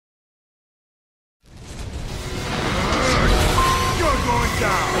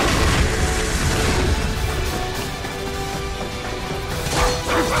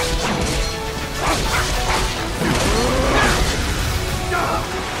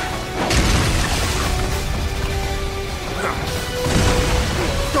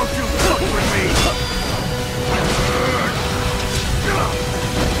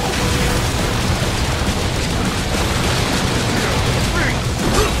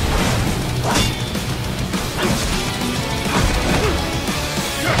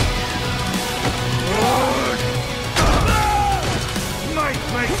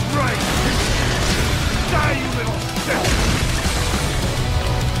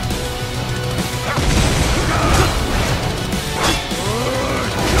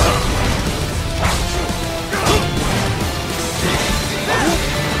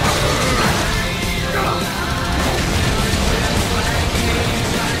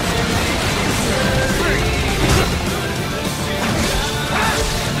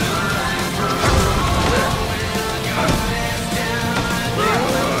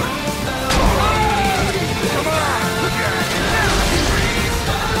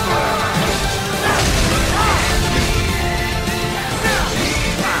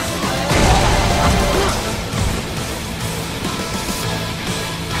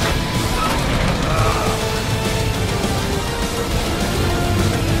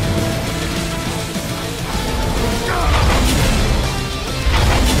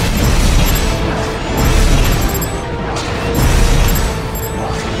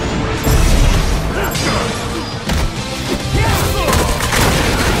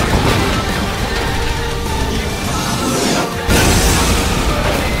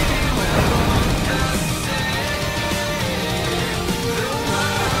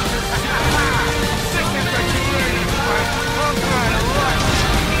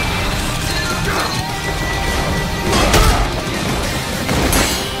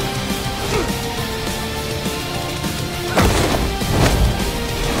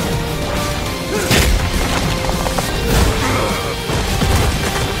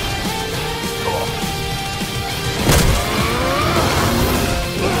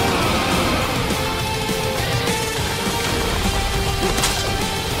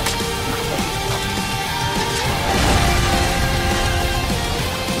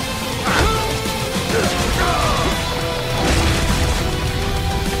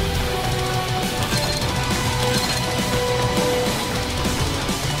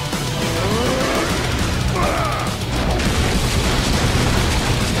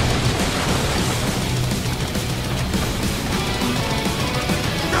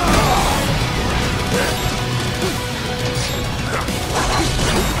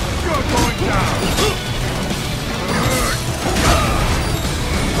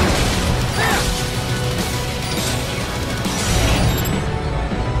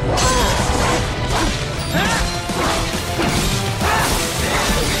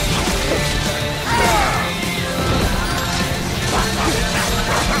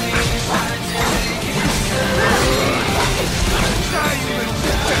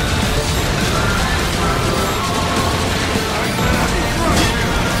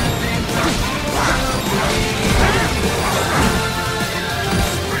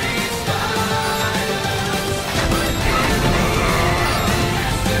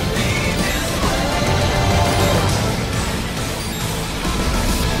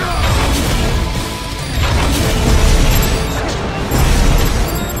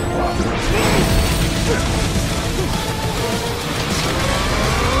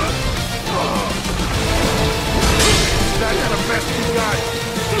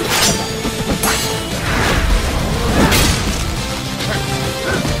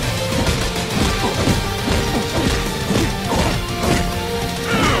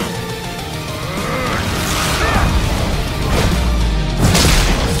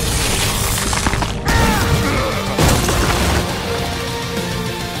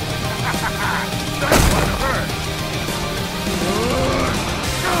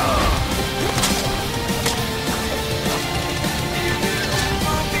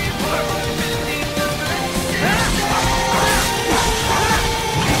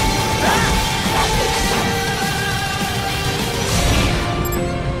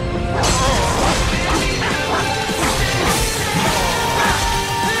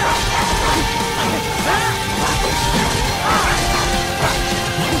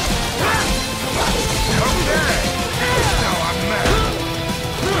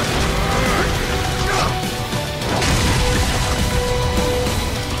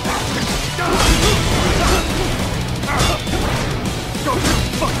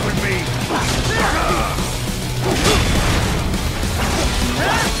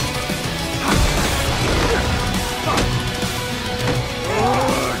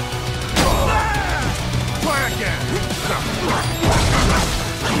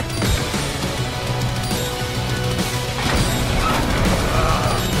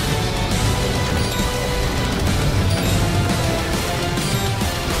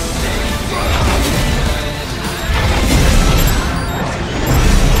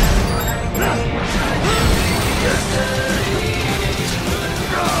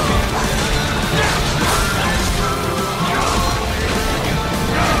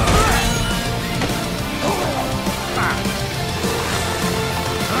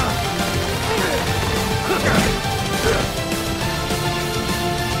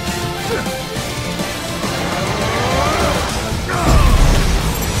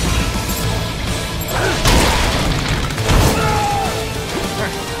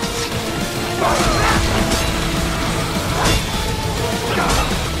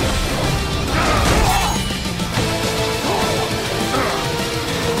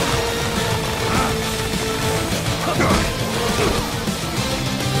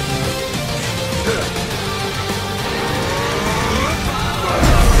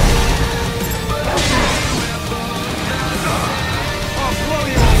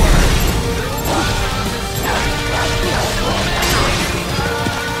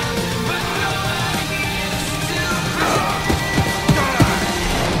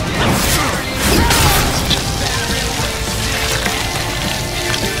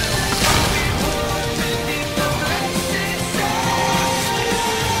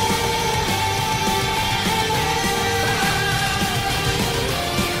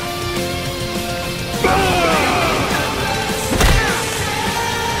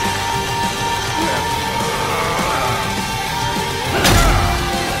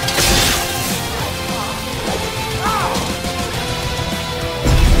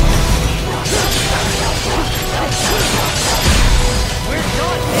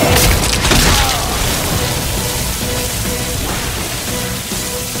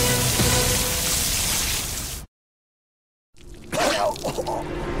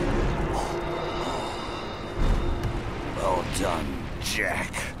Well done,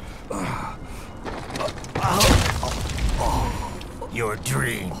 Jack. Your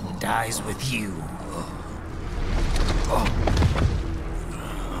dream dies with you.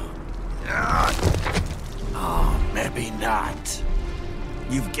 Oh, maybe not.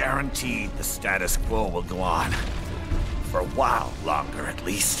 You've guaranteed the status quo will go on. For a while longer, at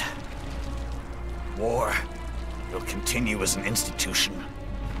least. War will continue as an institution,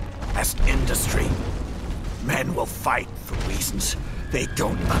 as an industry. Men will fight for reasons they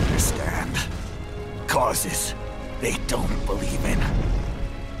don't understand. Causes they don't believe in.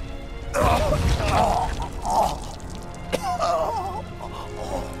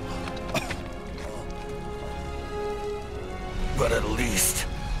 But at least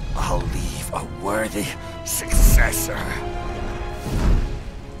I'll leave a worthy successor.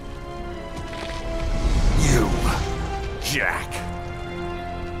 You, Jack.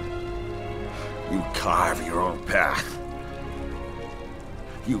 You carve your own path.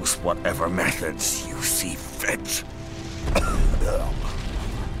 Use whatever methods you see fit.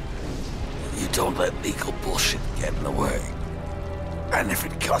 You don't let legal bullshit get in the way. And if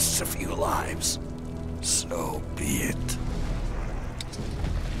it costs a few lives, so be it.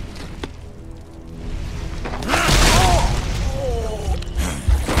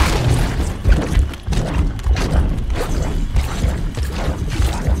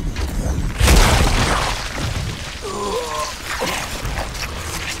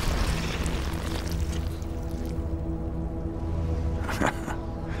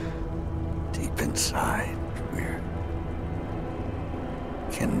 Inside, we're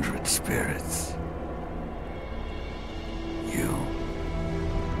kindred spirits. You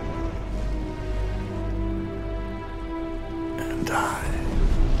and I.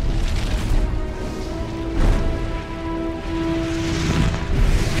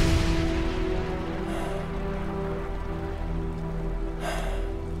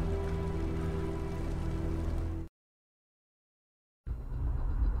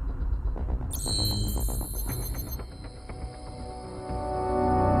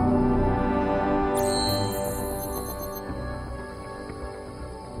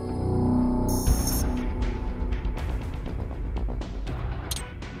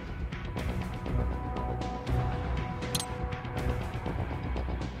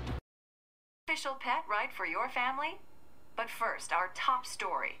 Official pet right for your family? But first, our top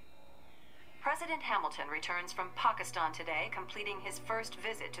story. President Hamilton returns from Pakistan today, completing his first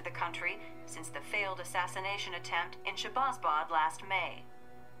visit to the country since the failed assassination attempt in Shahbazbad last May.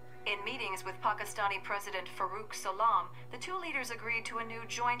 In meetings with Pakistani President Farooq Salam, the two leaders agreed to a new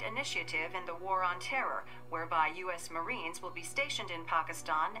joint initiative in the War on Terror, whereby U.S. Marines will be stationed in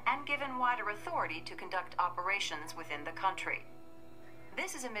Pakistan and given wider authority to conduct operations within the country.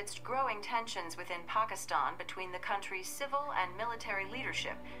 This is amidst growing tensions within Pakistan between the country's civil and military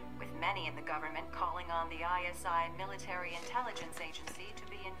leadership, with many in the government calling on the ISI Military Intelligence Agency to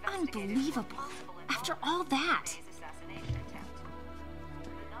be investigated. Unbelievable. After all that.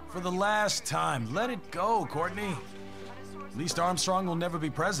 For the last time, let it go, Courtney. At least Armstrong will never be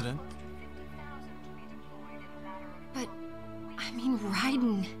president. But, I mean,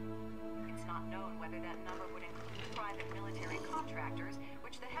 Raiden. It's not known whether that number would include private military contractors,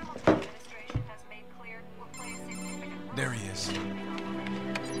 which the Hamilton administration has made clear will play a significant role. There he is.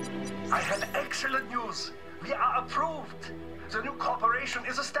 I have excellent news. We are approved. The new corporation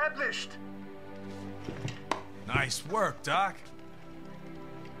is established. Nice work, Doc.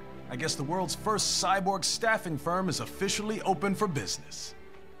 I guess the world's first cyborg staffing firm is officially open for business.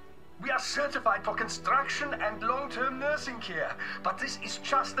 We are certified for construction and long-term nursing care, but this is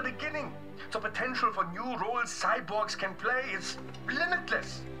just the beginning. The potential for new roles cyborgs can play is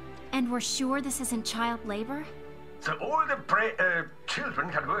limitless. And we're sure this isn't child labor? The older children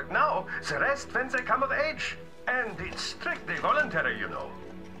can work now, the rest when they come of age. And it's strictly voluntary, you know.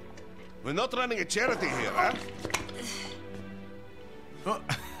 We're not running a charity here, huh?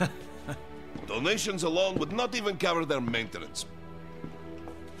 Donations alone would not even cover their maintenance.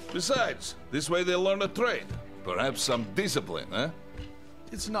 Besides, this way they'll learn a trade. Perhaps some discipline, huh?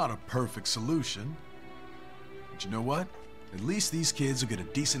 It's not a perfect solution. But you know what? At least these kids will get a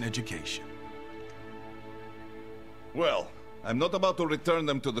decent education. Well, I'm not about to return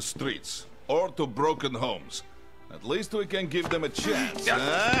them to the streets, or to broken homes. At least we can give them a chance,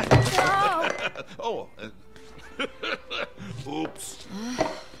 huh? Oh, oops.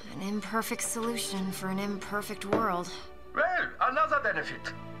 An imperfect solution for an imperfect world. Well, another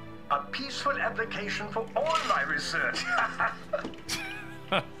benefit. A peaceful application for all my research.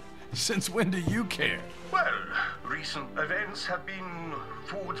 Since when do you care? Well, recent events have been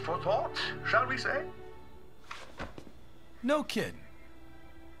food for thought, shall we say? No kidding.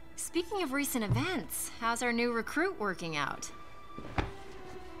 Speaking of recent events, how's our new recruit working out?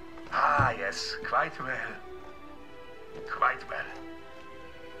 Ah, yes, quite well. Quite well.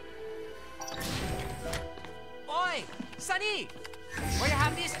 Oi, Sonny! Where you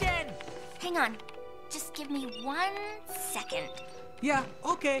have this then? Hang on. Just give me 1 second. Yeah,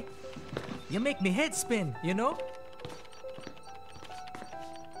 okay. You make me head spin, you know?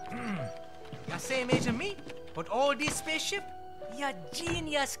 You're same age as me, but all this spaceship, you're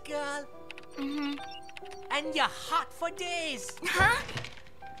genius, girl. Mm-hmm. And you're hot for days. Huh?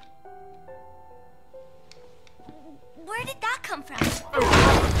 Where did that come from?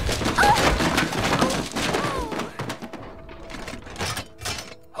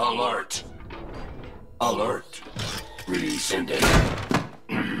 Alert! Alert! Rescinding.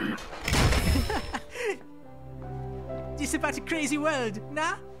 This about a crazy world,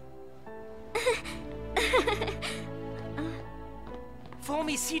 nah? For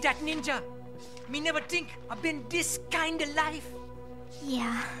me see that ninja, me never think I've been this kind of life.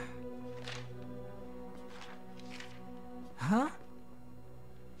 Yeah. Huh?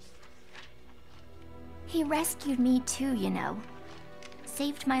 He rescued me too, you know.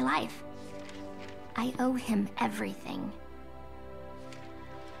 Saved my life. I owe him everything.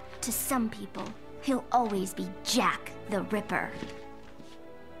 To some people, he'll always be Jack the Ripper.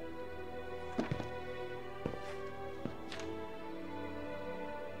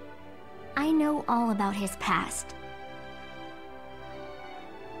 I know all about his past.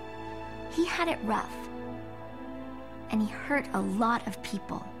 He had it rough. And he hurt a lot of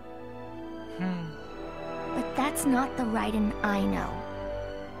people. But that's not the Raiden I know.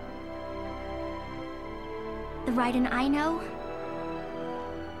 The Raiden I know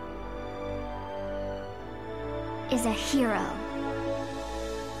is a hero.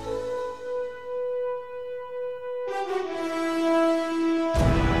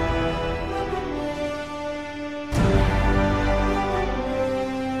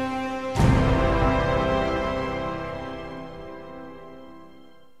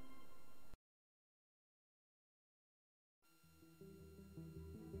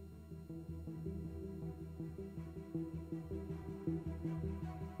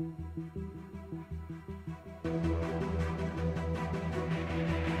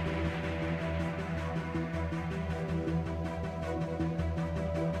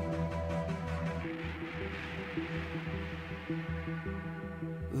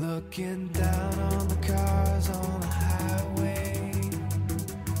 Looking down on the cars on the highway,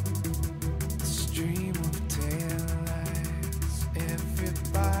 the stream of taillights,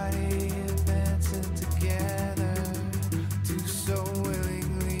 everybody advancing together to so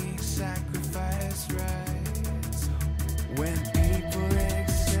willingly sacrifice rights. When people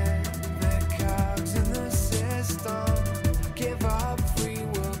accept their cogs in the system, give up free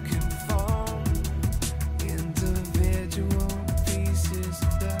will conform, individual pieces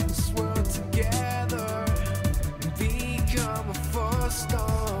that swirl together and become a force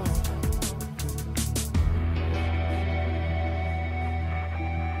storm.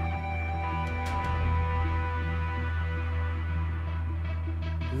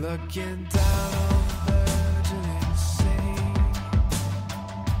 Looking down on the burgeoning sea,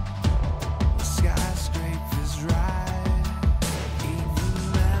 the skyscrapers rise, even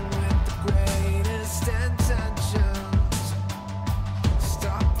men with the greatest intentions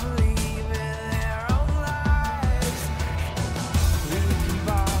stop believing their own lies. We can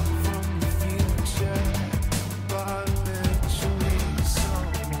borrow from the future, but eventually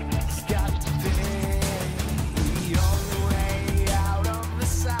someone's got to pay. The only way out of the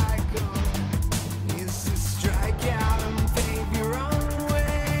cycle is to strike out and pave your own way.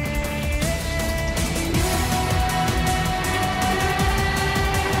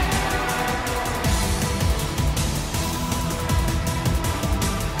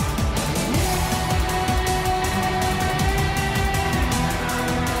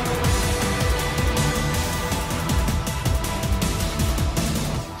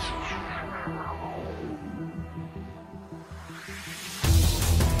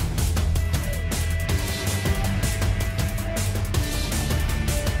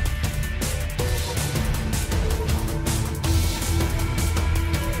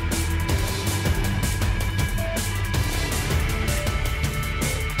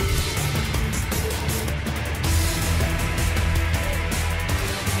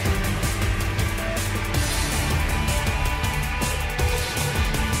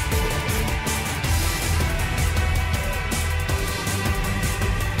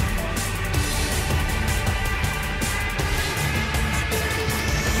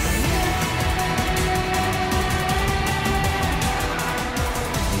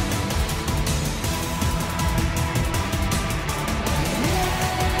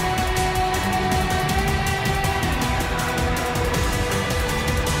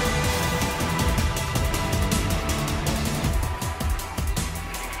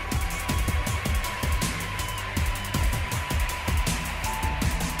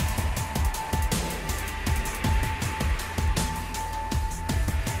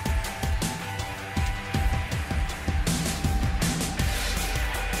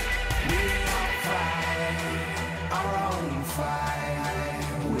 Our own fight.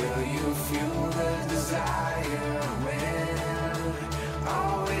 Will you fuel the desire when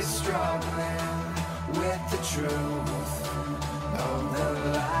always struggling with the truth of the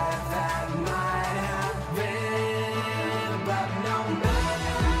life that might have been? But no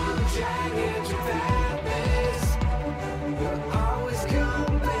matter how jagged your path is, you'll always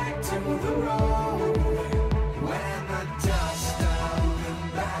come back to the road when the dust of the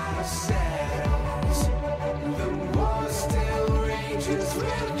battle settles. The war still rages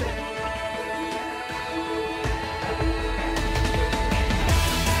within.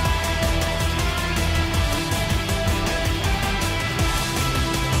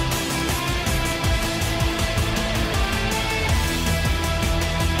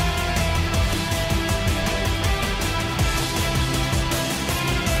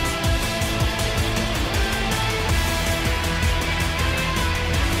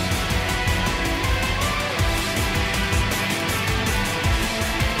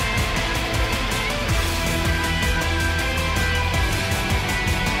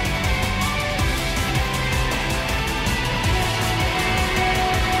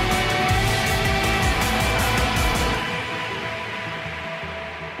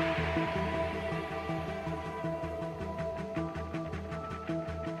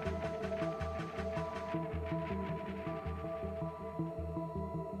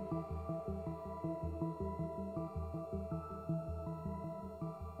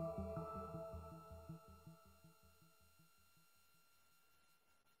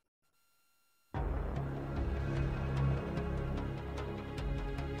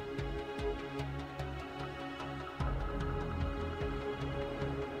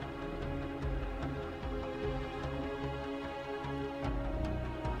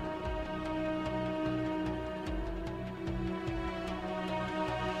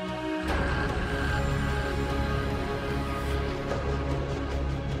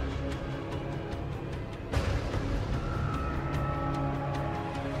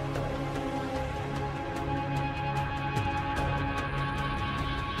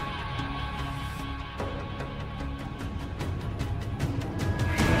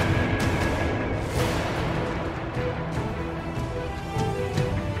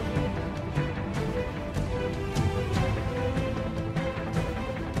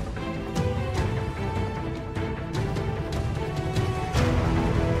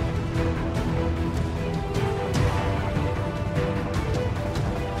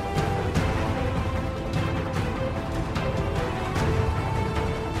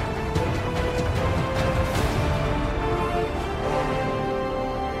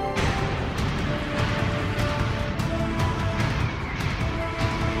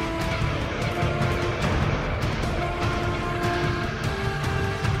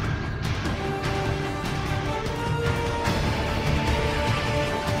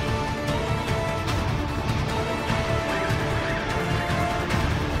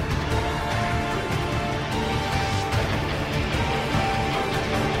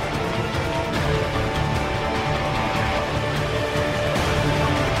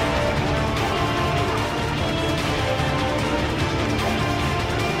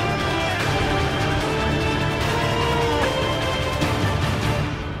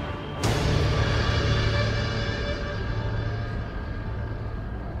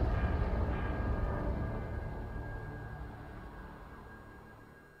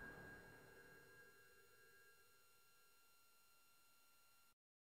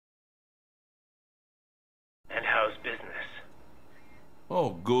 And how's business?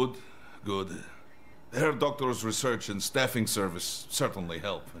 Oh, good, good. Herr Doctor's research and staffing service certainly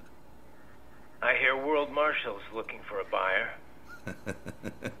help. I hear World Marshal's looking for a buyer.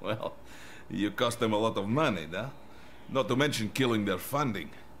 Well, you cost them a lot of money, no? Not to mention killing their funding.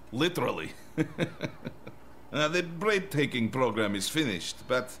 Literally. The break-taking program is finished,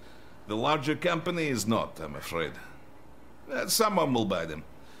 but the larger company is not, I'm afraid. Someone will buy them.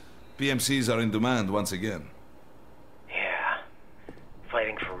 PMCs are in demand once again. Yeah.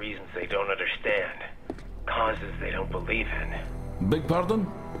 Fighting for reasons they don't understand. Causes they don't believe in. Beg pardon?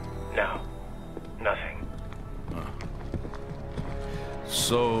 No. Nothing.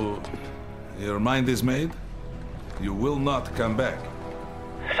 So, your mind is made? You will not come back?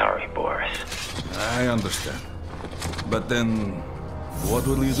 Sorry, Boris. I understand. But then, what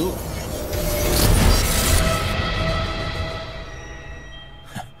will you do?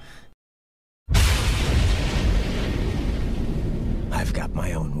 I've got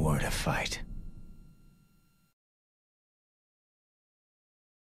my own war to fight.